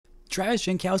Travis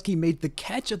Jankowski made the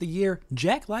catch of the year.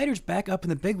 Jack Leiter's back up in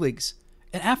the big leagues.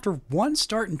 And after one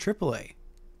start in AAA,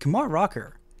 Kumar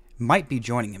Rocker might be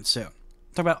joining him soon.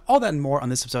 Talk about all that and more on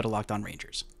this episode of Locked On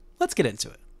Rangers. Let's get into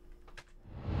it.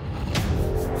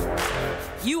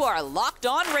 You are Locked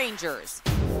On Rangers,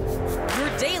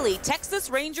 your daily Texas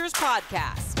Rangers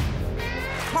podcast.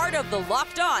 Part of the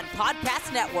Locked On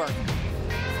Podcast Network,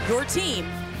 your team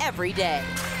every day.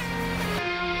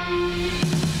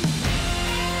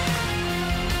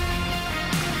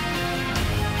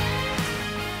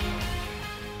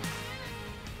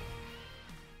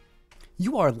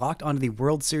 You are locked onto the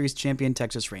World Series champion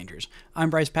Texas Rangers.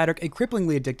 I'm Bryce Patrick, a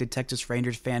cripplingly addicted Texas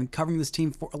Rangers fan covering this team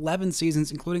for 11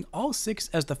 seasons, including all 6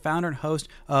 as the founder and host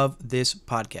of this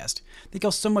podcast. Thank you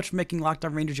all so much for making Locked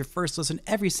On Rangers your first listen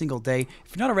every single day.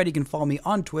 If you're not already, you can follow me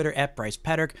on Twitter at Bryce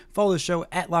Patrick, follow the show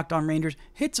at Locked On Rangers,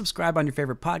 hit subscribe on your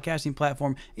favorite podcasting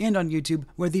platform, and on YouTube,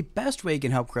 where the best way you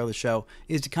can help grow the show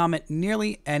is to comment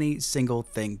nearly any single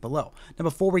thing below. Now,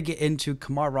 before we get into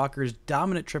Kumar Rocker's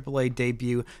dominant AAA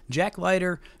debut, Jack Leiter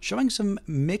showing some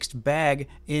mixed bag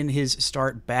in his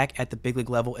start back at the big league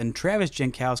level, and Travis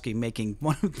Jankowski making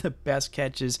one of the best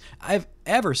catches I've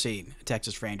ever seen a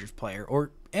Texas Rangers player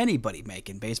or anybody make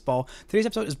in baseball. Today's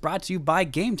episode is brought to you by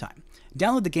Game Time.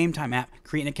 Download the Game Time app,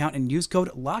 create an account, and use code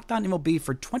LOCKEDONMLB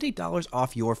for $20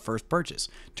 off your first purchase.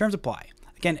 Terms apply.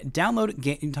 Again, download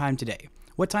Game Time today.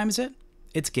 What time is it?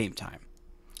 It's game time.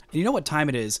 And you know what time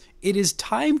it is? It is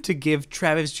time to give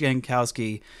Travis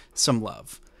Jankowski some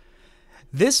love.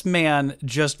 This man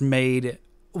just made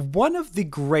one of the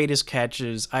greatest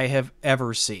catches I have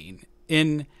ever seen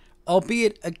in,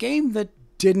 albeit a game that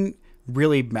didn't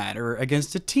really matter,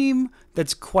 against a team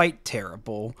that's quite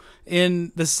terrible,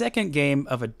 in the second game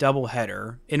of a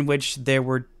doubleheader in which there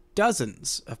were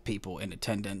dozens of people in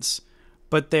attendance,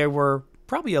 but there were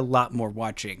probably a lot more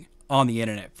watching on the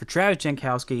internet for Travis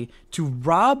Jankowski to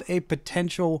rob a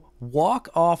potential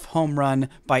walk-off home run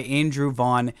by Andrew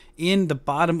Vaughn in the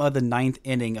bottom of the 9th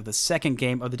inning of the second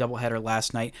game of the doubleheader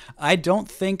last night. I don't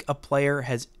think a player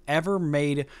has ever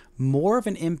made more of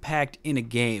an impact in a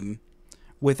game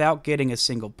without getting a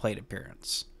single plate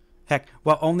appearance. Heck,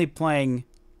 while only playing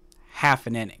half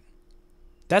an inning.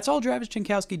 That's all Travis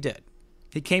Jankowski did.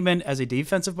 He came in as a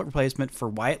defensive replacement for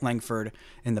Wyatt Langford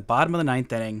in the bottom of the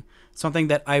 9th inning, something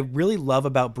that I really love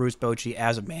about Bruce Bochy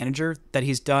as a manager, that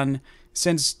he's done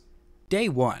since day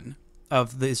one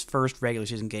of his first regular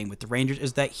season game with the Rangers,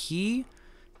 is that he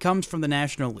comes from the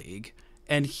National League,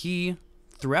 and he,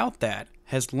 throughout that,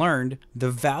 has learned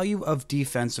the value of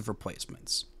defensive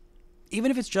replacements.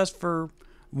 Even if it's just for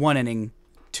 1 inning,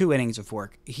 2 innings of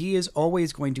work, he is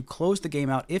always going to close the game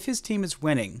out if his team is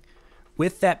winning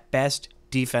with that best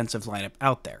defensive lineup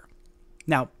out there.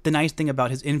 Now, the nice thing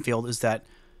about his infield is that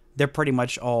they're pretty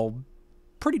much all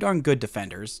pretty darn good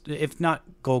defenders. If not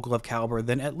Gold Glove caliber,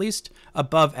 then at least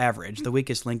above average. The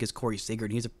weakest link is Corey Seager,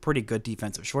 and he's a pretty good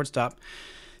defensive shortstop.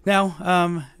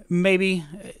 Now, maybe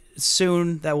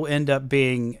soon that will end up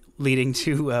leading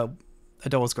to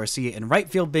Adolis Garcia in right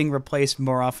field being replaced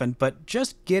more often, but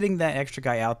just getting that extra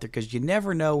guy out there, because you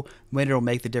never know when it'll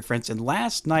make the difference, and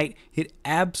last night it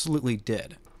absolutely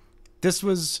did. This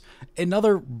was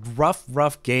another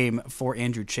rough game for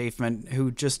Andrew Chafin,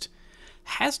 who just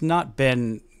has not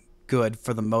been good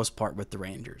for the most part with the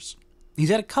Rangers. He's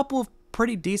had a couple of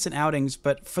pretty decent outings,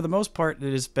 but for the most part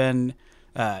it has been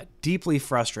deeply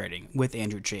frustrating with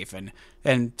Andrew Chafin.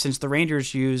 And since the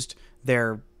Rangers used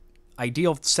their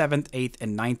ideal 7th, 8th,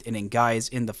 and 9th inning guys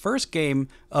in the first game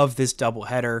of this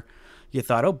doubleheader, you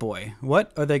thought, oh boy,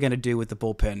 what are they going to do with the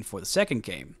bullpen for the second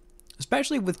game?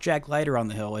 Especially with Jack Leiter on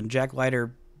the hill, and Jack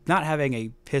Leiter not having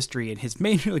a history in his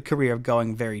major league career of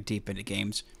going very deep into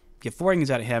games. Get 4 innings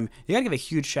out of him. You got to give a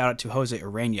huge shout out to Jose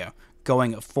Urena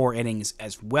going 4 innings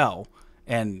as well,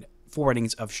 and 4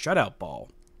 innings of shutout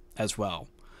ball as well.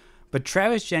 But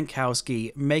Travis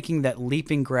Jankowski making that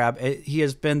leaping grab, he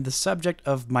has been the subject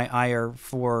of my ire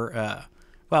for,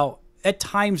 at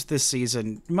times this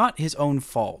season, not his own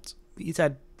fault. He's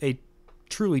had a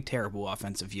truly terrible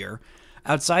offensive year.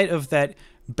 Outside of that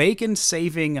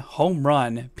bacon-saving home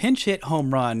run, pinch hit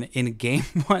home run in Game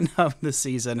 1 of the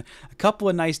season, a couple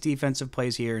of nice defensive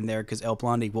plays here and there, because El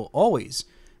Blondie will always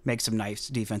make some nice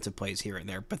defensive plays here and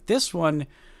there. But this one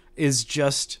is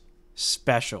just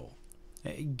special.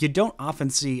 You don't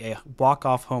often see a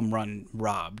walk-off home run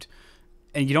robbed,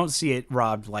 and you don't see it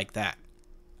robbed like that.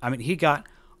 I mean, he got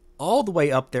all the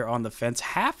way up there on the fence.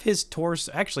 Half his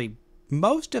torso, actually,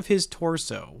 most of his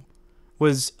torso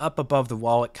was up above the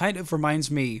wall. It kind of reminds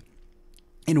me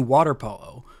in water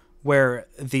polo where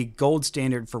the gold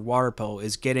standard for water polo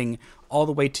is getting all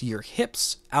the way to your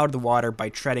hips out of the water by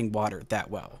treading water that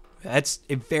well. That's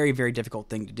a very, very difficult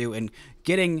thing to do. And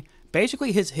getting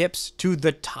basically his hips to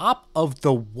the top of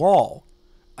the wall.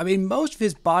 I mean, most of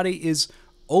his body is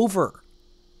over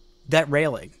that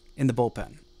railing in the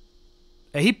bullpen.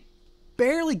 He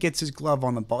barely gets his glove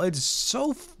on the ball. It's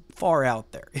so far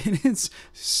out there. It is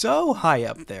so high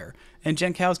up there. And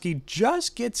Jankowski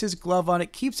just gets his glove on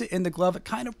it, keeps it in the glove. It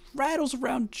kind of rattles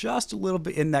around just a little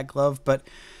bit in that glove. But,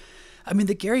 I mean,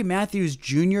 the Gary Matthews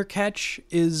Jr. catch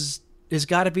is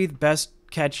got to be the best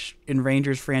catch in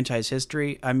Rangers franchise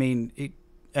history. I mean,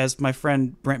 as my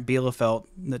friend Brent Bielefeld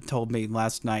told me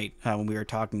last night when we were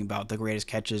talking about the greatest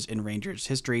catches in Rangers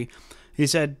history, he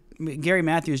said Gary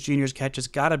Matthews Jr.'s catch has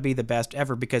got to be the best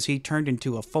ever because he turned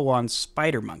into a full-on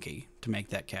spider monkey to make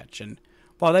that catch. And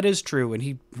while that is true, and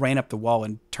he ran up the wall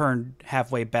and turned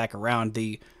halfway back around,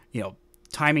 the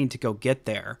timing to go get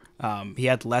there, he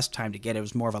had less time to get it. It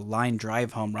was more of a line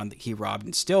drive home run that he robbed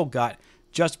and still got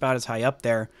just about as high up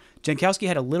there. Jankowski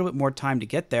had a little bit more time to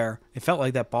get there. It felt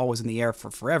like that ball was in the air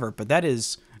for forever, but that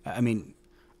is, I mean,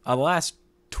 the last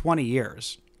 20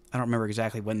 years, I don't remember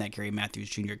exactly when that Gary Matthews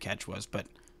Jr. catch was, but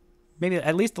maybe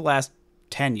at least the last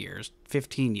 10 years,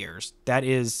 15 years, that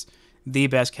is the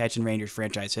best catch in Rangers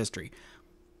franchise history.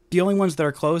 The only ones that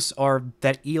are close are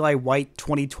that Eli White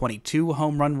 2022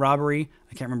 home run robbery.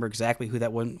 I can't remember exactly who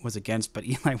that one was against, but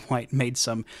Eli White made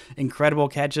some incredible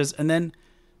catches. And then,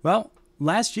 well,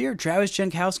 last year, Travis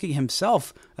Jankowski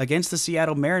himself against the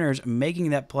Seattle Mariners,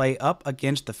 making that play up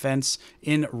against the fence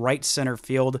in right center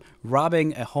field,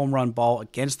 robbing a home run ball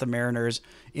against the Mariners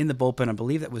in the bullpen. I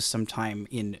believe that was sometime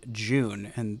in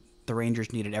June, and the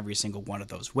Rangers needed every single one of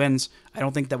those wins. I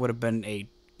don't think that would have been a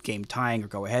game tying or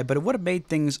go ahead, but it would have made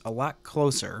things a lot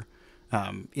closer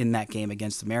in that game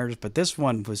against the Mariners. But this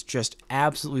one was just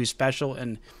absolutely special,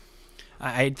 and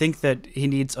I think that he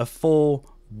needs a full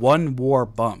one WAR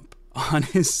bump on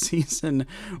his season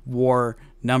WAR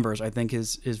numbers. I think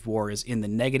his WAR is in the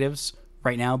negatives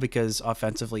right now because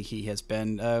offensively he has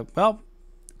been,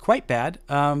 quite bad.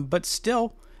 But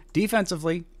still,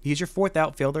 defensively, he's your fourth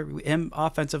outfielder. Him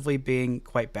offensively being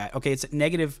quite bad. Okay, it's at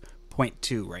negative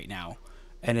 0.2 right now.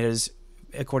 And it is,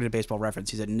 according to Baseball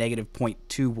Reference, he's at negative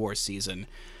 0.2 WAR season.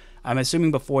 I'm assuming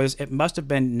before this, it must have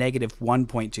been negative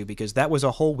 1.2 because that was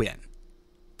a whole win.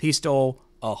 He stole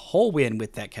a whole win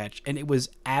with that catch, and it was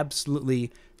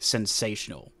absolutely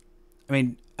sensational. I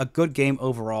mean, a good game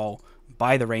overall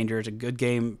by the Rangers, a good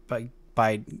game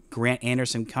by Grant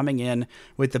Anderson coming in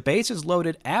with the bases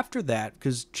loaded after that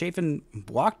because Chafin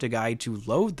blocked a guy to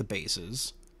load the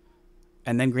bases,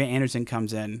 and then Grant Anderson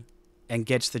comes in and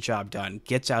gets the job done,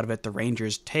 gets out of it. The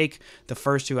Rangers take the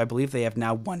first two. I believe they have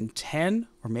now won 10,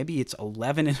 or maybe it's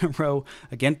 11 in a row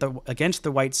against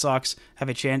the White Sox, have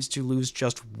a chance to lose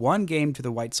just one game to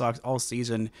the White Sox all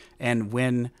season and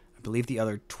win, I believe, the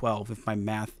other 12, if my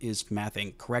math is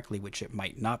mathing correctly, which it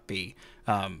might not be.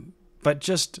 But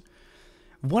just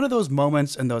one of those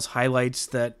moments and those highlights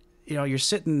that, you're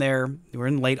sitting there, we're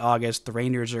in late August, the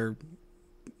Rangers are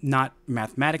not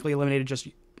mathematically eliminated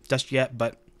just yet,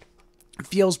 but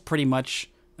feels pretty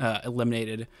much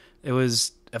eliminated. It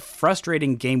was a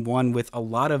frustrating game one with a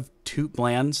lot of toot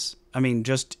blands. I mean,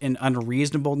 just an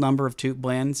unreasonable number of toot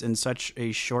blands in such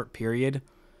a short period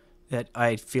that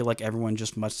I feel like everyone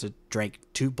just must have drank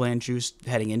toot bland juice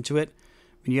heading into it.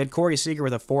 I mean, you had Corey Seager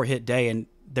with a 4-hit day, and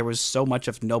there was so much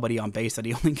of nobody on base that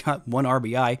he only got one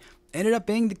RBI. Ended up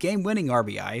being the game-winning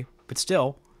RBI, but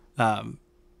still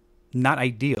not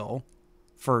ideal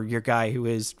for your guy who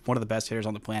is one of the best hitters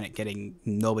on the planet getting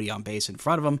nobody on base in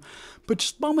front of him. But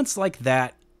just moments like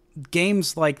that,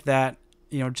 games like that,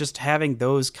 just having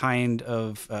those kind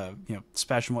of,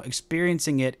 special,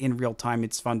 experiencing it in real time.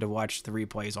 It's fun to watch the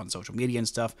replays on social media and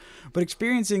stuff, but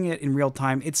experiencing it in real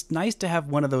time, it's nice to have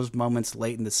one of those moments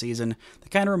late in the season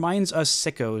that kind of reminds us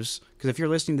sickos, because if you're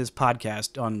listening to this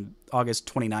podcast on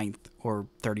August 29th or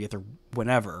 30th or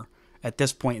whenever, at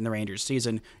this point in the Rangers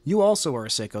season, you also are a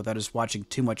sicko that is watching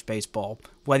too much baseball,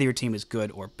 whether your team is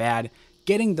good or bad.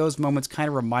 Getting those moments kind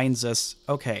of reminds us,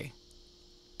 okay,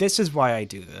 this is why I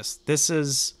do this. This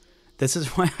is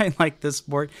why I like this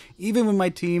sport. Even when my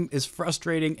team is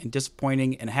frustrating and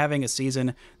disappointing and having a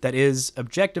season that is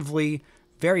objectively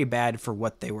very bad for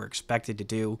what they were expected to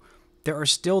do, there are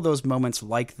still those moments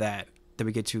like that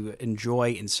we get to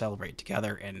enjoy and celebrate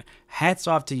together. And hats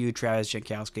off to you, Travis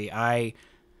Jankowski.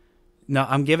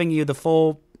 I'm giving you the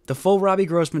full Robbie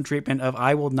Grossman treatment of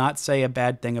I will not say a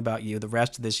bad thing about you the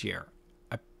rest of this year.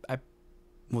 I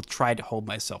will try to hold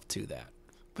myself to that.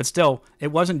 But still,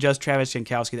 it wasn't just Travis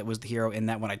Jankowski that was the hero in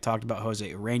that when I talked about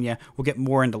Jose Urena. We'll get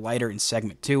more into later in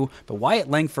segment 2. But Wyatt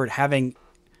Langford having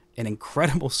an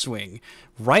incredible swing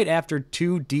right after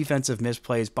 2 defensive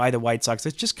misplays by the White Sox.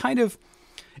 It's just kind of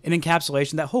an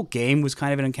encapsulation. That whole game was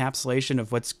kind of an encapsulation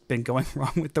of what's been going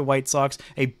wrong with the White Sox.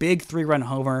 A big 3-run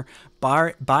homer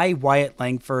by Wyatt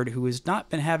Langford, who has not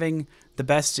been having the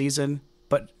best season,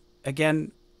 but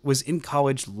again, was in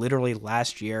college literally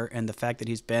last year. And the fact that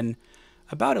he's been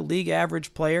about a league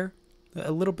average player,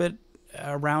 a little bit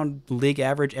around league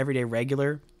average everyday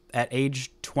regular at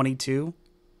age 22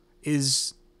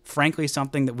 is frankly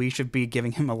something that we should be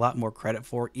giving him a lot more credit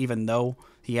for, even though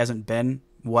he hasn't been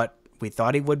what we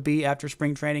thought he would be after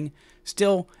spring training.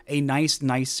 Still a nice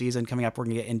season coming up. We're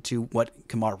going to get into what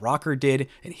Kumar Rocker did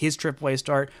in his AAA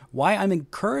start, why I'm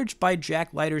encouraged by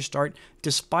Jack Leiter's start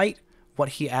despite what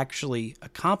he actually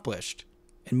accomplished,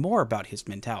 and more about his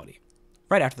mentality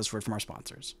right after this word from our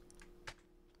sponsors.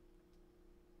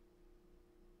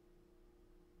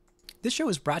 This show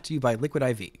is brought to you by Liquid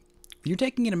IV. When you're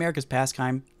taking in America's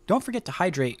pastime, don't forget to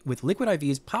hydrate with Liquid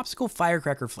IV's Popsicle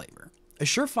Firecracker flavor, a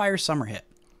surefire summer hit.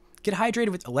 Get hydrated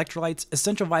with electrolytes,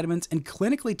 essential vitamins, and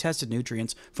clinically tested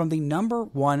nutrients from the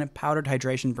 #1 powdered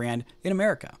hydration brand in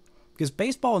America. Because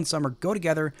baseball and summer go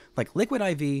together like Liquid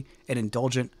IV and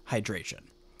indulgent hydration.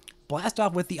 Blast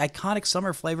off with the iconic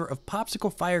summer flavor of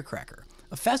Popsicle Firecracker,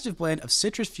 a festive blend of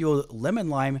citrus-fueled lemon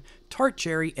lime, tart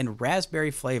cherry, and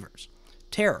raspberry flavors.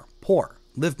 Tear, pour,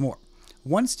 live more.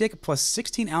 1 stick plus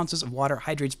 16 ounces of water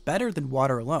hydrates better than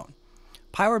water alone.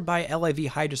 Powered by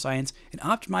LIV Hydroscience, an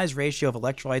optimized ratio of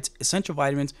electrolytes, essential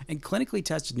vitamins, and clinically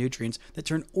tested nutrients that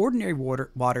turn ordinary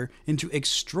water into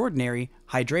extraordinary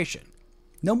hydration.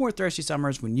 No more thirsty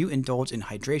summers when you indulge in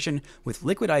hydration with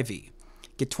Liquid IV.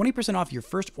 Get 20% off your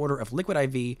first order of Liquid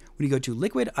IV when you go to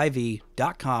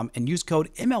liquidiv.com and use code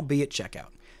MLB at checkout.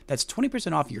 That's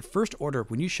 20% off your first order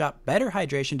when you shop Better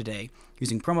Hydration today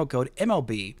using promo code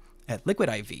MLB at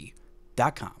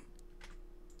liquidiv.com.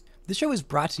 This show is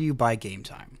brought to you by Game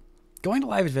Time. Going to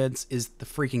live events is the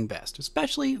freaking best,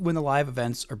 especially when the live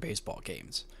events are baseball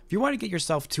games. If you want to get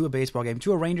yourself to a baseball game,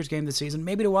 to a Rangers game this season,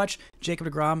 maybe to watch Jacob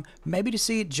deGrom, maybe to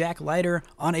see Jack Leiter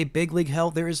on a big league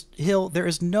hill, there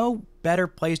is no better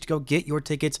place to go get your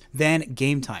tickets than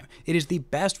Game Time. It is the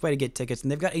best way to get tickets,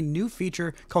 and they've got a new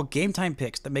feature called Game Time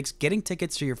Picks that makes getting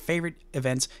tickets to your favorite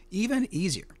events even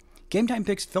easier. Game Time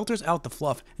Picks filters out the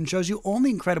fluff and shows you only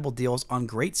incredible deals on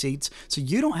great seats, so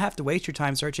you don't have to waste your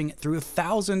time searching through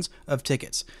thousands of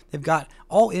tickets. They've got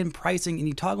all-in pricing, and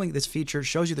you toggling this feature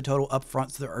shows you the total up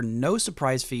front, so there are no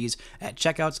surprise fees at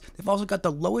checkouts. They've also got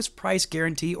the lowest price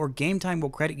guarantee, or Game Time will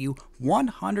credit you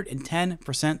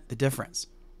 110% the difference.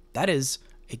 That is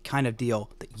a kind of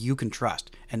deal that you can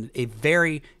trust, and a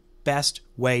very best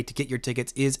way to get your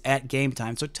tickets is at Game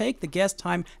Time. So take the guest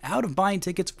time out of buying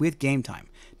tickets with Game Time.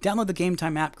 Download the Game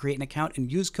Time app, create an account,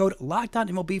 and use code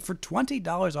LOCKEDONMLB for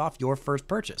 $20 off your first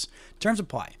purchase. Terms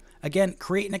apply. Again,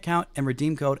 create an account and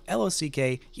redeem code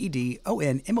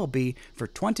LOCKEDONMLB for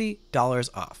 $20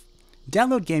 off.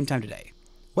 Download Game Time today.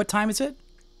 What time is it?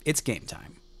 It's game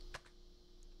time.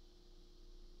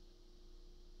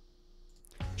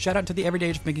 Shout out to the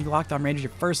Everydayers for making Locked On Rangers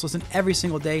your first listen every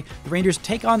single day. The Rangers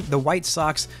take on the White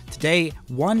Sox today,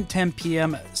 1:10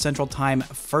 p.m. Central Time.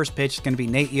 First pitch is going to be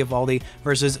Nate Eovaldi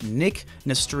versus Nick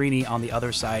Nastrini on the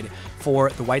other side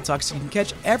for the White Sox. You can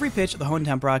catch every pitch of the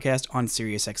Hometown broadcast on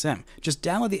SiriusXM. Just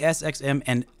download the SXM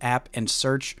and app and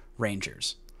search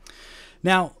Rangers.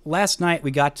 Now, last night we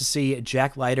got to see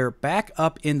Jack Leiter back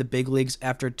up in the big leagues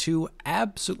after 2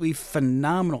 absolutely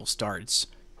phenomenal starts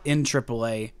in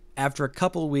AAA. After a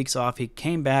couple of weeks off, he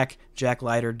came back, Jack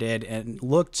Leiter did, and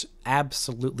looked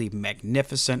absolutely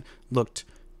magnificent, looked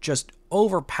just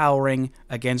overpowering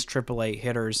against AAA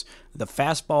hitters. The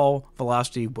fastball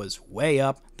velocity was way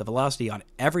up. The velocity on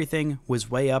everything was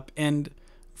way up. And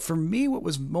for me, what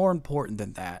was more important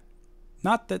than that,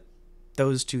 not that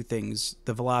those two things,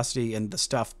 the velocity and the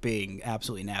stuff being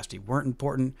absolutely nasty, weren't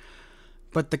important,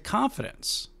 but the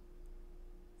confidence,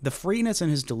 the freeness in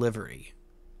his delivery,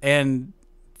 and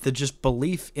the just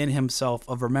belief in himself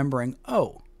of remembering,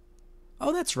 oh,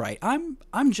 that's right. I'm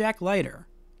Jack Leiter.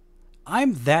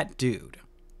 I'm that dude.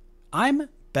 I'm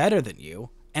better than you,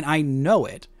 and I know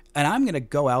it, and I'm going to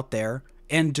go out there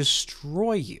and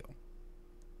destroy you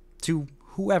to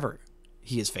whoever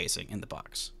he is facing in the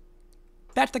box.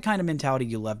 That's the kind of mentality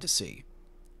you love to see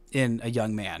in a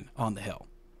young man on the hill.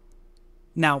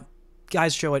 Now,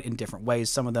 guys show it in different ways.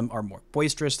 Some of them are more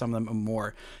boisterous. Some of them are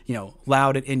more,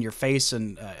 loud and in your face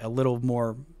and a little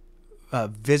more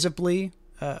visibly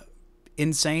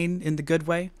insane in the good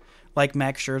way, like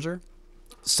Max Scherzer.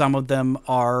 some of them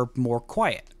are more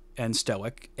quiet and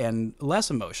stoic and less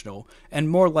emotional and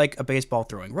more like a baseball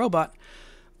throwing robot,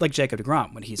 like Jacob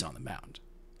deGrom when he's on the mound.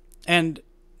 And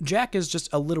Jack is just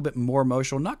a little bit more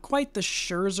emotional, not quite the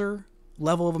Scherzer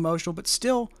level of emotional, but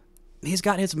still, he's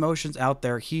got his emotions out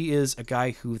there. He is a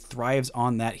guy who thrives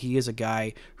on that. He is a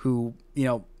guy who,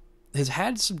 has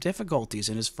had some difficulties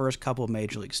in his first couple of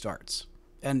major league starts.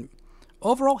 And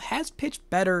overall has pitched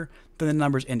better than the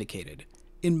numbers indicated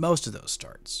in most of those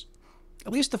starts.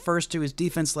 At least the first two, his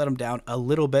defense let him down a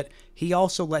little bit. He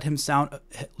also let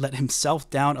himself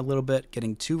down a little bit,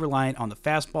 getting too reliant on the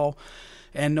fastball.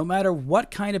 And no matter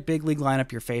what kind of big league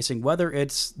lineup you're facing, whether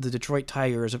it's the Detroit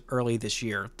Tigers of early this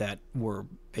year that were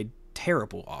a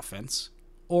terrible offense,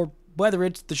 or whether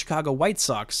it's the Chicago White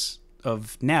Sox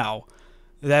of now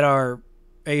that are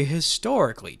a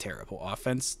historically terrible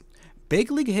offense,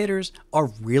 big league hitters are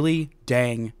really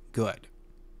dang good.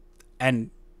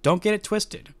 And don't get it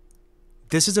twisted.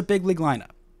 This is a big league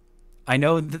lineup. I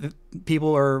know that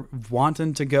people are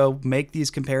wanting to go make these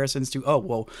comparisons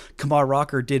to, Kumar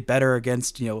Rocker did better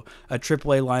against, a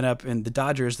AAA lineup in the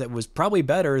Dodgers that was probably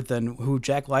better than who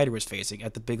Jack Leiter was facing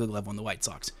at the big league level in the White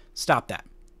Sox. Stop that.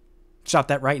 Stop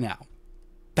that right now.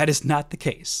 That is not the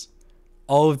case.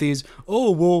 All of these,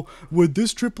 would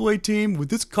this AAA team, would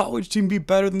this college team be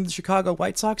better than the Chicago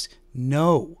White Sox?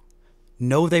 No.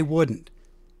 No, they wouldn't.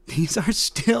 These are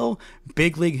still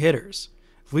big league hitters.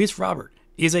 Luis Robert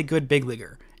is a good big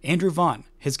leaguer. Andrew Vaughn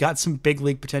has got some big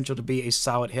league potential to be a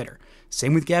solid hitter.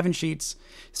 Same with Gavin Sheets.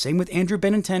 Same with Andrew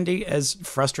Benintendi. As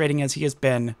frustrating as he has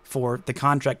been for the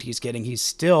contract he's getting, he's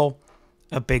still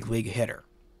a big league hitter.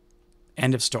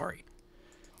 End of story.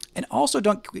 And also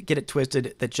don't get it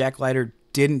twisted that Jack Leiter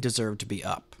didn't deserve to be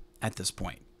up at this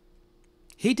point.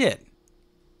 He did.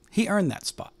 He earned that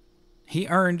spot. He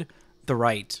earned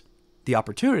the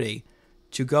opportunity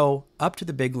to go up to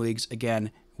the big leagues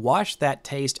again, wash that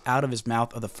taste out of his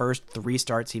mouth of the first 3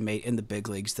 starts he made in the big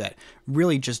leagues that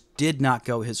really just did not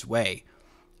go his way.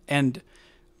 And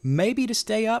maybe to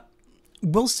stay up,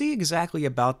 we'll see exactly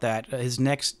about that his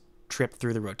next trip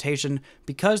through the rotation,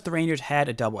 because the Rangers had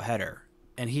a doubleheader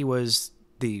and he was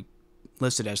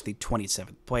listed as the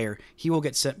 27th player. He will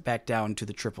get sent back down to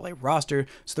the AAA roster,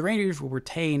 so the Rangers will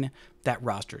retain that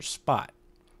roster spot.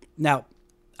 Now,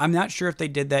 I'm not sure if they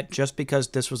did that just because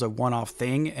this was a one-off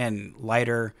thing and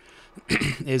Leiter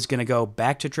is going to go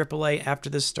back to AAA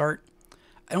after this start.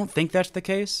 I don't think that's the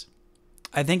case.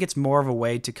 I think it's more of a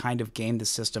way to kind of game the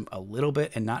system a little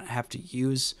bit and not have to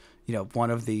use,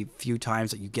 one of the few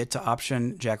times that you get to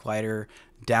option Jack Leiter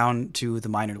down to the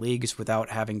minor leagues without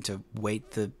having to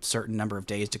wait the certain number of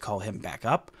days to call him back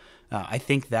up. I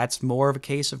think that's more of a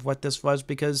case of what this was,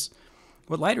 because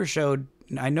what Leiter showed,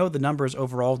 I know the numbers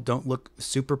overall don't look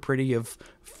super pretty of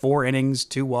 4 innings,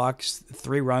 2 walks,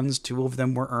 3 runs, 2 of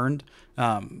them were earned.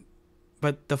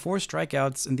 But the 4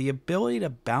 strikeouts and the ability to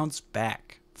bounce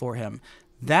back for him,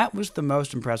 that was the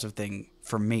most impressive thing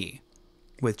for me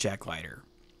with Jack Leiter.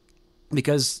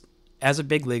 Because as a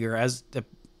big leaguer, as a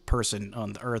person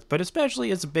on the earth, but especially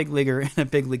as a big leaguer and a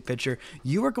big league pitcher,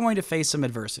 you are going to face some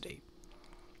adversity.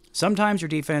 Sometimes your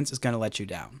defense is going to let you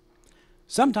down.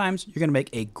 Sometimes you're going to make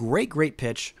a great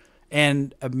pitch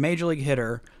and a major league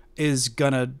hitter is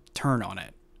going to turn on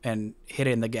it and hit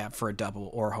it in the gap for a double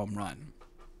or a home run,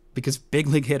 because big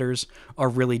league hitters are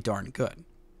really darn good.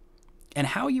 And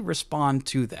how you respond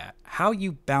to that, how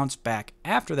you bounce back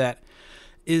after that,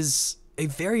 is a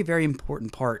very, very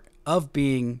important part of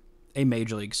being a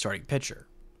major league starting pitcher.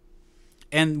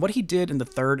 And what he did in the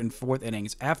 3rd and 4th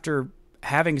innings, after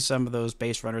having some of those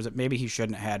base runners that maybe he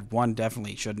shouldn't have had, one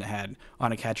definitely shouldn't have had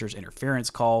on a catcher's interference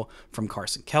call from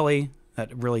Carson Kelly,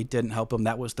 that really didn't help him.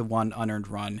 That was the one unearned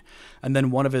run. And then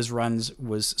one of his runs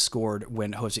was scored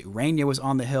when Jose Urena was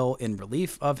on the hill in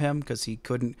relief of him because he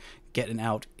couldn't get an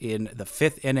out in the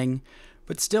 5th inning.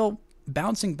 But still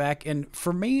bouncing back. And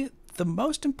for me, the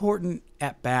most important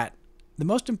at bat, the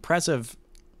most impressive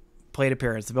plate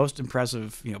appearance, the most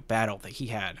impressive battle that he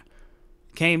had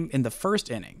came in the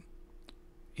 1st inning.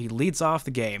 He leads off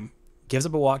the game, gives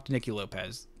up a walk to Nicky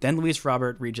Lopez. Then Luis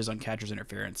Robert reaches on catcher's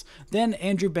interference. Then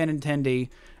Andrew Benintendi,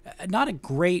 not a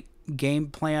great game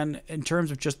plan in terms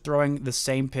of just throwing the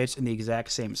same pitch in the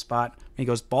exact same spot. He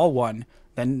goes ball 1,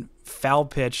 then foul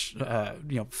pitch,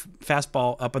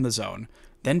 fastball up in the zone.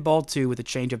 Then ball 2 with a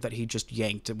changeup that he just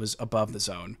yanked. It was above the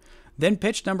zone. Then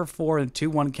pitch number 4 in a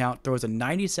 2-1 count, throws a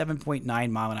 97.9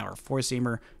 mile an hour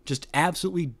four-seamer, just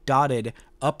absolutely dotted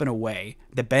up and away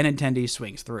that Benintendi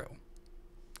swings through.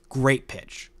 Great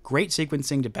pitch. Great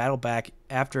sequencing to battle back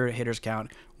after a hitter's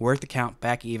count, work the count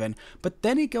back even, but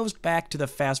then he goes back to the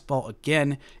fastball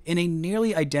again in a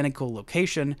nearly identical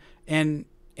location, and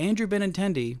Andrew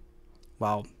Benintendi,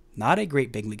 while not a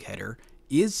great big league hitter,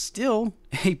 is still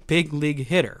a big league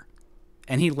hitter.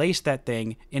 And he laced that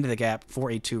thing into the gap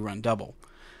for a 2-run double.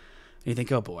 And you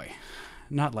think, oh boy,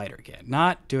 not Leiter again,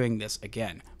 not doing this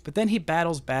again. But then he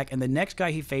battles back, and the next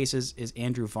guy he faces is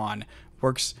Andrew Vaughn.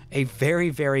 Works a very,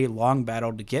 very long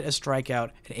battle to get a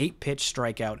strikeout, an 8-pitch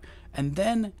strikeout. And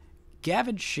then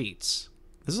Gavin Sheets,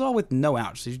 this is all with no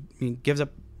outs. He gives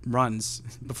up runs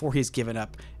before he's given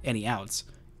up any outs.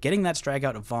 Getting that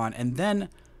strikeout of Vaughn, and then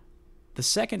the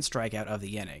second strikeout of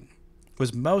the inning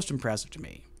was most impressive to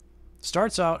me.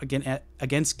 Starts out again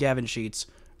against Gavin Sheets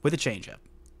with a changeup.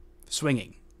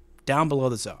 Swinging. Down below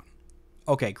the zone.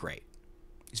 Okay, great.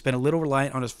 He's been a little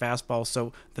reliant on his fastball,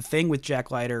 so the thing with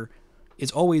Jack Leiter is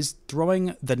always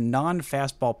throwing the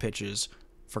non-fastball pitches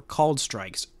for called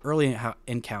strikes early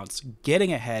in counts,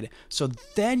 getting ahead, so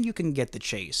then you can get the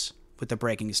chase with the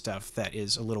breaking stuff that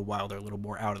is a little wilder, a little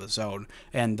more out of the zone,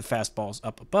 and the fastball's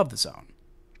up above the zone.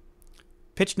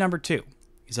 Pitch number 2.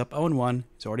 He's up 0-1.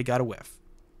 He's already got a whiff.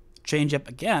 Changeup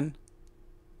again.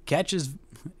 Catches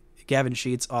Gavin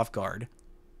Sheets off guard.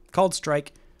 Called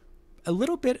strike. A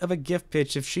little bit of a gift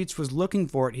pitch. If Sheets was looking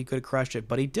for it, he could have crushed it,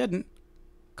 but he didn't.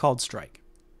 Called strike.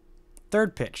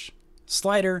 Third pitch.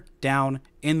 Slider down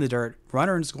in the dirt.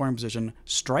 Runner in scoring position.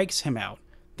 Strikes him out.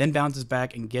 Then bounces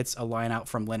back and gets a line out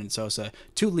from Lennon Sosa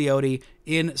to Leote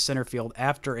in center field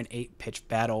after an 8-pitch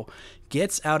battle.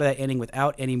 Gets out of that inning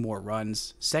without any more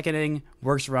runs. Second inning,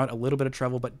 works around a little bit of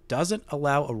trouble, but doesn't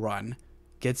allow a run.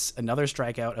 Gets another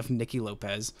strikeout of Nicky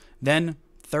Lopez. Then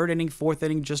third inning, fourth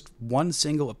inning, just one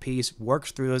single apiece.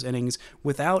 Works through those innings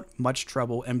without much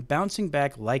trouble and bouncing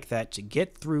back like that to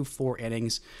get through 4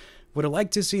 innings. Would have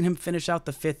liked to have seen him finish out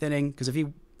the 5th inning, because if he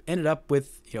ended up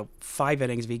with 5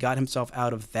 innings, if he got himself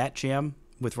out of that jam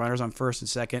with runners on first and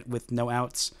second with no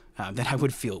outs, then I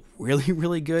would feel really,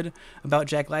 really good about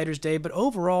Jack Leiter's day. But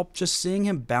overall, just seeing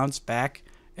him bounce back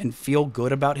and feel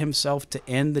good about himself to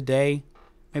end the day,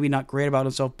 maybe not great about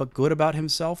himself, but good about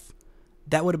himself,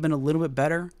 that would have been a little bit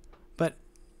better. But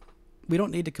we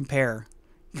don't need to compare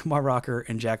Kumar Rocker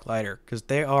and Jack Leiter, because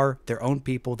they are their own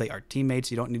people. They are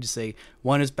teammates. You don't need to say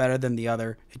one is better than the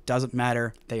other. It doesn't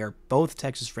matter. They are both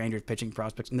Texas Rangers pitching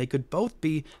prospects, and they could both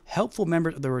be helpful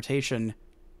members of the rotation,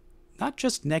 not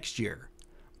just next year,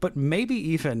 but maybe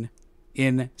even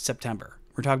in September.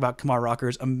 We're talking about Kumar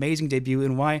Rocker's amazing debut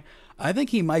and why I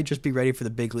think he might just be ready for the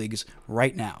big leagues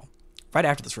right now, right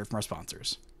after this word from our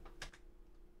sponsors.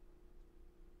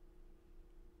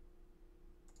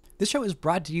 This show is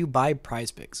brought to you by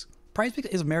PrizePicks. PrizePicks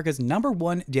is America's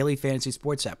 #1 daily fantasy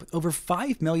sports app with over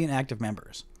 5 million active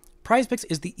members. PrizePicks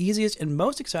is the easiest and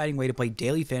most exciting way to play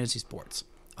daily fantasy sports.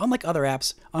 Unlike other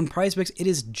apps, on PrizePicks it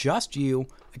is just you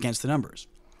against the numbers.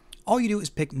 All you do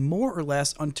is pick more or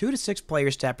less on 2 to 6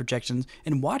 player stat projections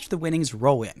and watch the winnings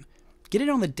roll in. Get in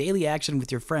on the daily action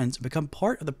with your friends and become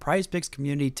part of the PrizePicks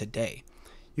community today.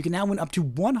 You can now win up to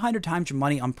 100 times your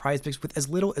money on PrizePicks with as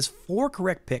little as 4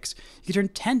 correct picks. You can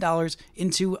turn $10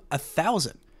 into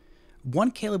 $1,000.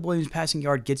 One Caleb Williams passing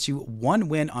yard gets you 1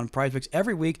 win on PrizePicks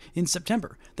every week in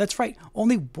September. That's right,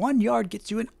 only 1 yard gets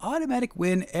you an automatic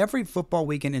win every football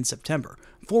weekend in September.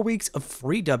 4 weeks of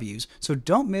free W's, so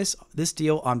don't miss this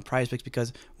deal on PrizePicks,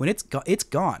 because when it's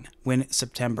gone when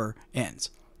September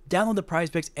ends. Download the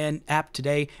PrizePicks and app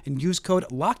today and use code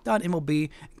LOCKEDONMLB.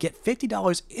 Get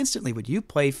 $50 instantly when you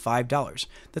play $5.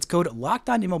 That's code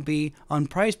LOCKEDONMLB on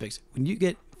PrizePicks when you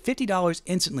get $50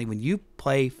 instantly when you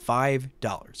play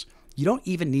 $5. You don't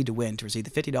even need to win to receive the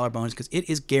 $50 bonus, because it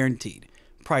is guaranteed.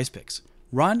 PrizePicks.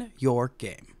 Run your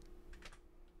game.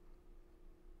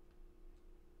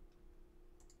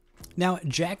 Now,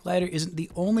 Jack Leiter isn't the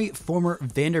only former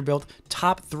Vanderbilt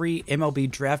top 3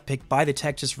 MLB draft pick by the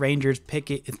Texas Rangers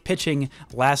pitching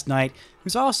last night. It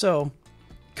was also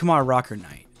Kumar Rocker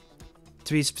night.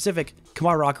 To be specific,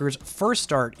 Kumar Rocker's first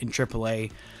start in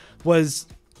AAA was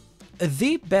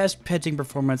the best pitching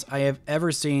performance I have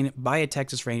ever seen by a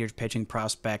Texas Rangers pitching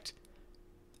prospect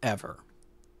ever.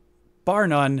 Bar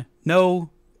none, no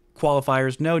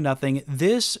qualifiers, no nothing.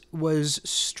 This was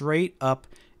straight up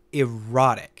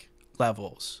erotic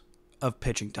levels of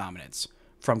pitching dominance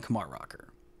from Kumar Rocker.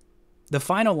 The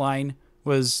final line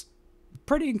was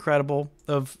pretty incredible,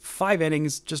 of 5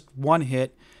 innings, just 1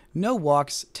 hit, no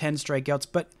walks, 10 strikeouts,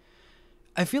 but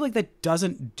I feel like that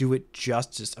doesn't do it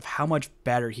justice of how much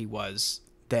better he was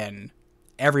than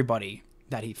everybody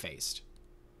that he faced.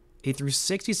 He threw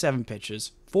 67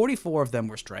 pitches, 44 of them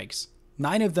were strikes,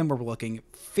 9 of them were looking,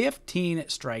 15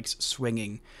 strikes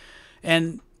swinging.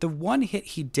 And the one hit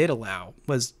he did allow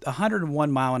was a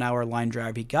 101-mile-an-hour line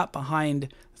drive. He got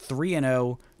behind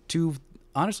 3-0 to,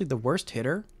 honestly, the worst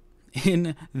hitter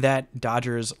in that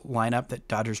Dodgers lineup, that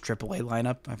Dodgers AAA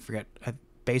lineup. I forget,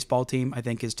 baseball team, I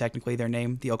think is technically their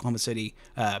name, the Oklahoma City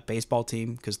baseball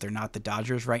team, because they're not the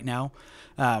Dodgers right now.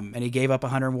 And he gave up a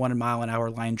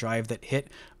 101-mile-an-hour line drive that hit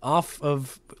off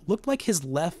of, looked like his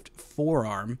left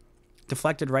forearm,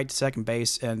 deflected right to second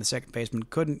base, and the second baseman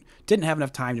didn't have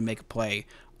enough time to make a play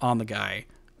on the guy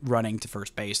running to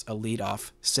first base, a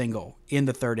leadoff single in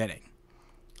the 3rd inning.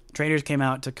 Trainers came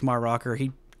out to Kumar Rocker.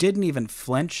 He didn't even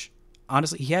flinch.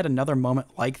 Honestly, he had another moment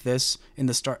like this in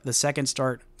the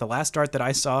last start that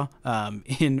I saw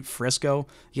in Frisco.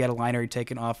 He had a liner he'd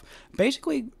taken off.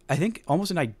 Basically, I think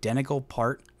almost an identical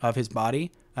part of his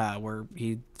body where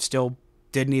he still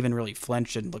didn't even really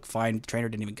flinch, didn't look fine. The trainer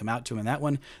didn't even come out to him in that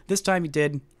one. This time he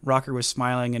did. Rocker was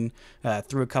smiling and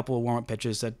threw a couple of warm-up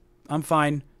pitches, said, "I'm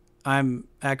fine. I'm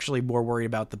actually more worried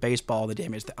about the baseball, the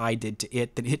damage that I did to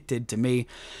it than it did to me."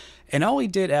 And all he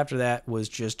did after that was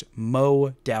just mow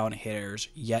down hitters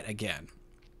yet again.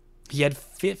 He had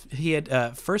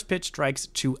first pitch strikes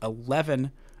to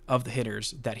 11 of the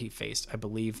hitters that he faced. I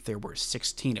believe there were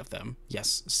 16 of them.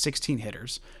 Yes, 16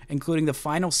 hitters, including the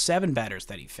final 7 batters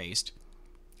that he faced.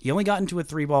 He only got into a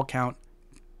 3-ball count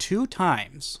 2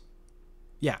 times.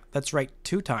 Yeah, that's right,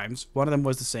 2 times. One of them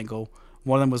was the single.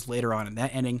 One of them was later on in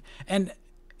that inning. And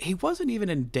he wasn't even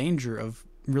in danger of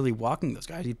really walking those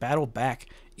guys. He battled back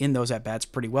in those at-bats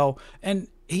pretty well. And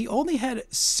he only had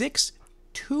 6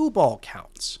 2-ball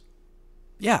counts.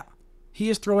 Yeah, he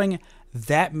is throwing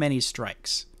that many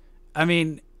strikes. I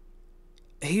mean,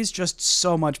 he's just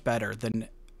so much better than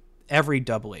every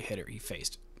AA hitter he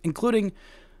faced, including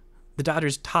the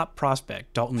Dodgers' top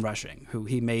prospect, Dalton Rushing, who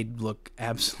he made look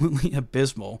absolutely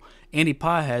abysmal. Andy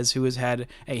Pages, who has had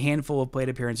a handful of plate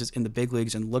appearances in the big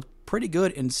leagues and looked pretty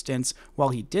good in stints while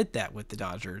he did that with the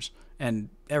Dodgers, and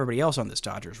everybody else on this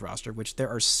Dodgers roster, which there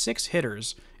are 6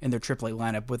 hitters in their AAA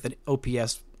lineup with an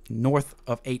OPS north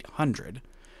of 800.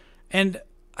 And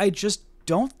I just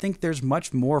don't think there's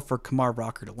much more for Kumar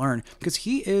Rocker to learn, because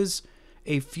he is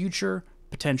a future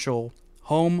potential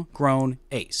homegrown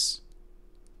ace.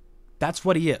 That's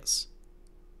what he is.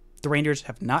 The Rangers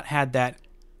have not had that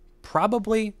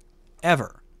probably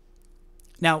ever.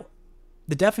 Now,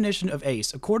 the definition of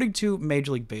ace, according to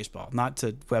Major League Baseball, not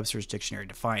to Webster's Dictionary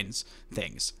defines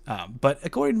things, but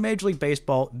according to Major League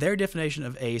Baseball, their definition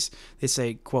of ace, they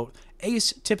say, quote,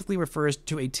 ace typically refers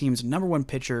to a team's number 1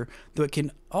 pitcher, though it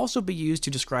can also be used to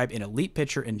describe an elite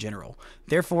pitcher in general.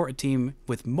 Therefore, a team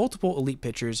with multiple elite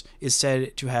pitchers is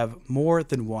said to have more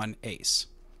than one ace.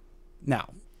 Now,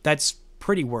 that's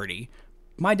pretty wordy.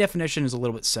 My definition is a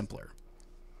little bit simpler.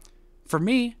 For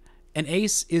me, an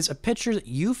ace is a pitcher that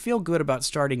you feel good about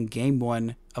starting game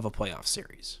 1 of a playoff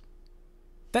series.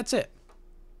 That's it.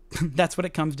 That's what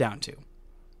it comes down to.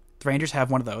 The Rangers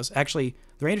have one of those. Actually,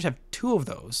 the Rangers have 2 of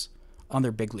those on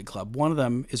their big league club. One of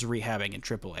them is rehabbing in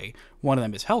AAA. One of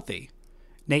them is healthy.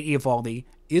 Nate Eovaldi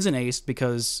is an ace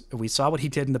because we saw what he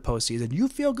did in the postseason. You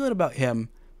feel good about him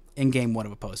in game 1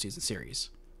 of a postseason series.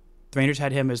 The Rangers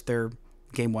had him as their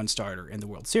Game 1 starter in the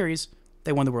World Series.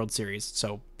 They won the World Series,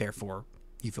 so therefore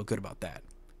you feel good about that.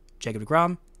 Jacob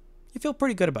deGrom, you feel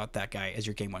pretty good about that guy as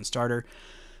your Game 1 starter.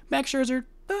 Max Scherzer,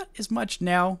 not as much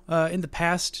now. In the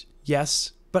past,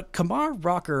 yes, but Kumar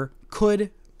Rocker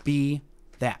could be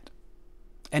that.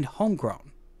 And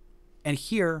homegrown. And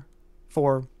here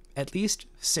for at least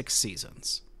 6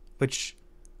 seasons, which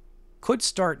could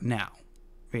start now.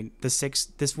 I mean,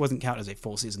 this wasn't count as a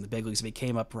full season in the big leagues if he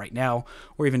came up right now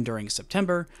or even during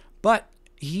September, but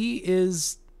he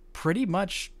is pretty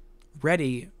much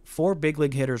ready for big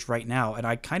league hitters right now. And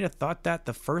I kind of thought that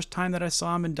the first time that I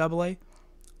saw him in AA.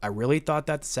 I really thought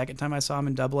that the second time I saw him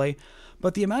in AA.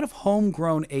 But the amount of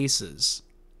homegrown aces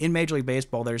in Major League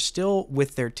Baseball that are still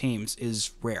with their teams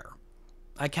is rare.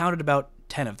 I counted about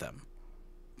 10 of them.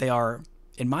 They are,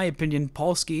 in my opinion,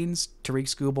 Paul Skeens, Tariq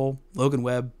Skubal, Logan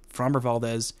Webb, Framber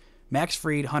Valdez, Max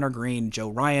Fried, Hunter Green, Joe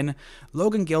Ryan,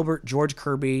 Logan Gilbert, George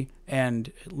Kirby,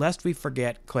 and lest we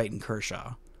forget Clayton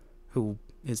Kershaw, who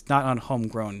is not on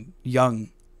homegrown young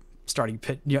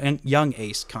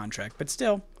ace contract, but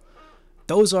still,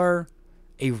 those are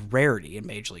a rarity in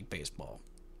Major League Baseball.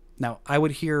 Now, I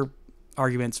would hear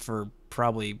arguments for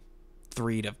probably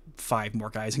 3 to 5 more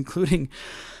guys, including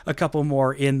a couple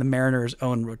more in the Mariners'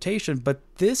 own rotation, but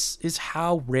this is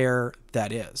how rare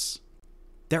that is.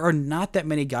 There are not that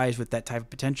many guys with that type of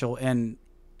potential, and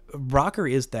Rocker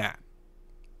is that.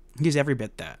 He's every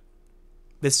bit that.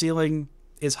 The ceiling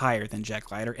is higher than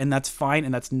Jack Leiter, and that's fine,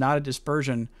 and that's not a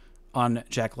dispersion on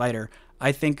Jack Leiter.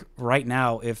 I think right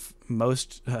now, if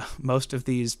most of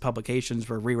these publications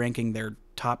were re-ranking their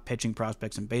top pitching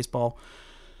prospects in baseball,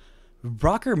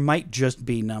 Rocker might just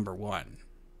be number one.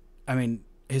 I mean,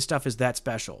 his stuff is that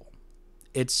special.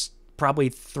 It's probably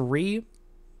 3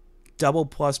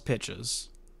 double-plus pitches,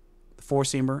 the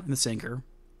four-seamer and the sinker.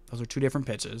 Those are 2 different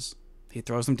pitches. He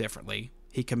throws them differently.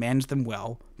 He commands them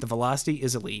well. The velocity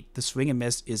is elite. The swing and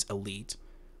miss is elite.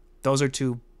 Those are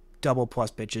 2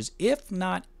 double-plus pitches, if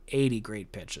not 80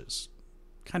 great pitches.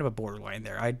 Kind of a borderline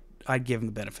there. I'd give him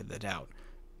the benefit of the doubt.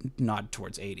 Nod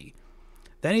towards 80.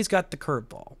 Then he's got the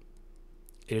curveball.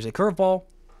 It is a curveball.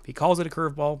 He calls it a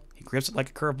curveball. He grips it like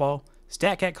a curveball.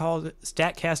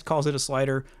 Statcast calls it a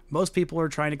slider. Most people are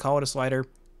trying to call it a slider.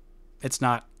 It's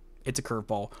not. It's a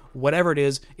curveball. Whatever it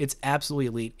is, it's absolutely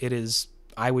elite. It is,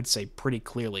 I would say, pretty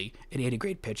clearly an 80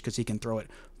 grade pitch because he can throw it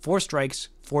 4 strikes,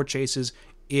 4 chases.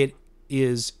 It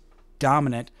is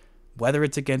dominant. Whether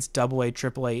it's against AA,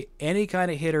 AAA, any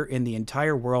kind of hitter in the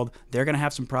entire world, they're going to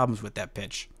have some problems with that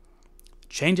pitch.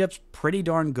 Changeup's pretty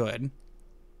darn good.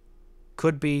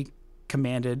 Could be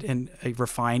commanded and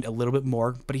refined a little bit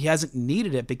more, but he hasn't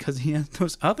needed it because he has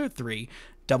those other 3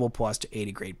 double plus to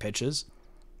 80 grade pitches.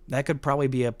 That could probably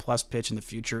be a plus pitch in the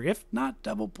future. If not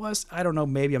double plus, I don't know,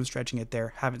 maybe I'm stretching it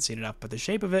there. Haven't seen enough, but the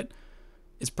shape of it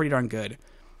is pretty darn good.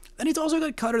 Then he's also got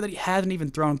a cutter that he hasn't even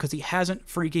thrown because he hasn't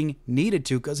freaking needed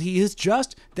to because he is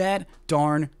just that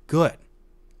darn good.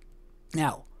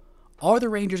 Now, are the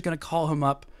Rangers going to call him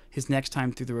up his next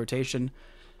time through the rotation?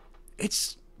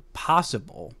 It's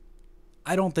possible.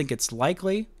 I don't think it's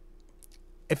likely.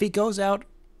 If he goes out,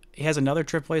 he has another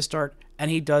AAA start,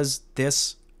 and he does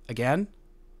this again,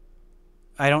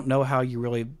 I don't know how you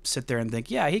really sit there and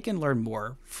think, yeah, he can learn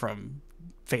more from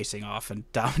facing off and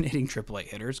dominating AAA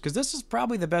hitters, because this is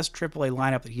probably the best AAA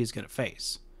lineup that he's going to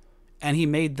face. And he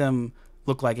made them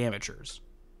look like amateurs.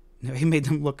 He made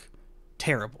them look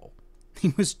terrible.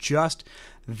 He was just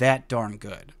that darn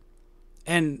good.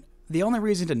 And the only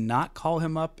reason to not call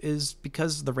him up is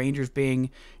because the Rangers being,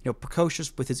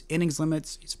 precocious with his innings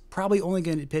limits. He's probably only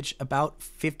going to pitch about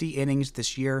 50 innings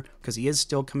this year because he is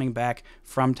still coming back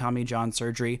from Tommy John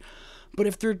surgery. But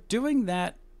if they're doing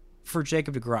that for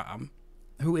Jacob deGrom,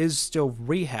 who is still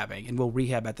rehabbing and will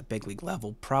rehab at the big league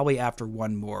level, probably after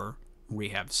one more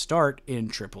rehab start in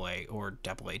AAA or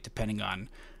AA, depending on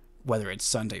whether it's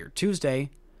Sunday or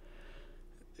Tuesday,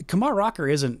 Kumar Rocker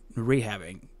isn't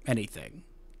rehabbing anything.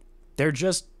 They're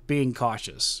just being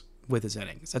cautious with his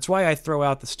innings. That's why I throw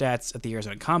out the stats at the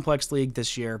Arizona Complex League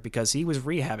this year, because he was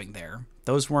rehabbing there.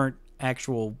 Those weren't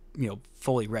actual,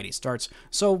 fully ready starts.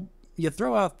 So you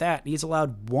throw out that, he's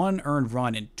allowed 1 earned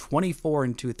run in 24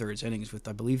 2/3 innings with,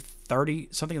 I believe,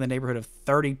 something in the neighborhood of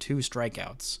 32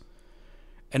 strikeouts.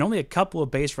 And only a couple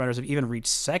of base runners have even reached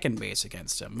second base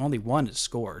against him. Only 1 has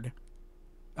scored.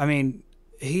 I mean,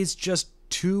 he's just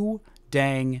too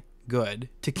dang good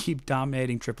to keep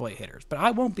dominating AAA hitters. But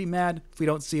I won't be mad if we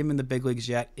don't see him in the big leagues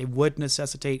yet. It would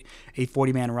necessitate a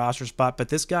 40-man roster spot, but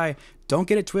this guy, don't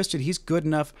get it twisted, he's good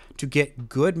enough to get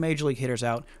good major league hitters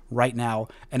out right now,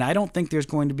 and I don't think there's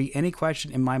going to be any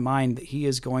question in my mind that he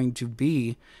is going to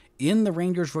be in the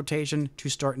Rangers rotation to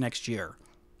start next year.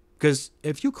 Because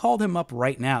if you called him up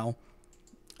right now,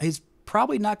 he's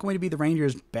probably not going to be the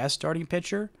Rangers' best starting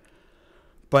pitcher,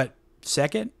 but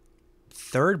second,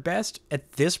 third best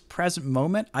at this present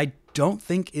moment, I don't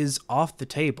think is off the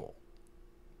table.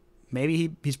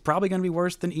 Maybe he's probably going to be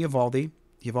worse than Eovaldi.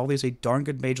 Eovaldi is a darn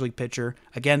good major league pitcher.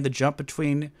 Again, the jump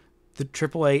between the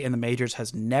AAA and the majors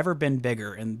has never been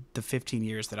bigger in the 15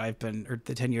 years that I've been, or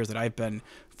the 10 years that I've been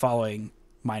following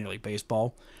minor league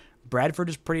baseball. Bradford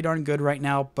is pretty darn good right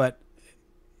now, but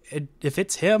if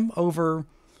it's him over,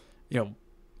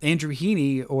 Andrew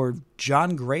Heaney or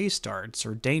John Gray starts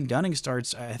or Dane Dunning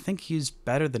starts, I think he's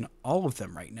better than all of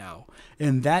them right now.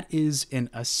 And that is an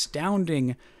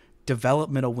astounding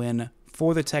developmental win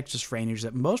for the Texas Rangers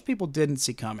that most people didn't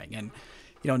see coming. And,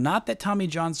 not that Tommy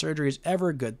John surgery is ever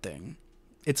a good thing.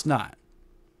 It's not.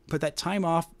 But that time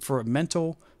off for a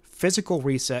mental, physical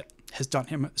reset has done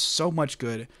him so much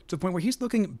good to the point where he's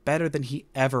looking better than he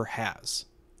ever has.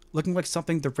 Looking like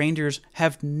something the Rangers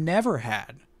have never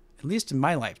had, at least in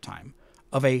my lifetime,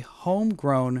 of a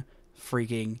homegrown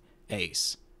freaking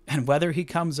ace. And whether he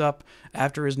comes up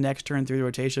after his next turn through the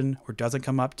rotation or doesn't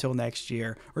come up till next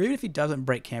year, or even if he doesn't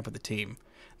break camp with the team,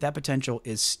 that potential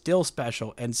is still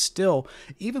special. And still,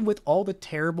 even with all the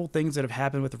terrible things that have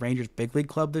happened with the Rangers big league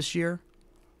club this year,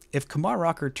 if Kumar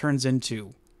Rocker turns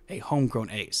into a homegrown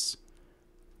ace,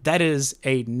 that is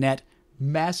a net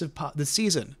massive, the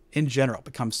season in general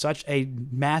becomes such a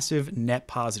massive net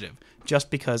positive just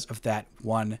because of that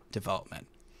one development.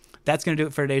 That's going to do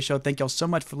it for today's show. Thank y'all so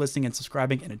much for listening and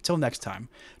subscribing. And until next time,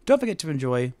 don't forget to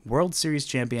enjoy World Series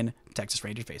champion Texas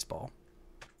Rangers baseball.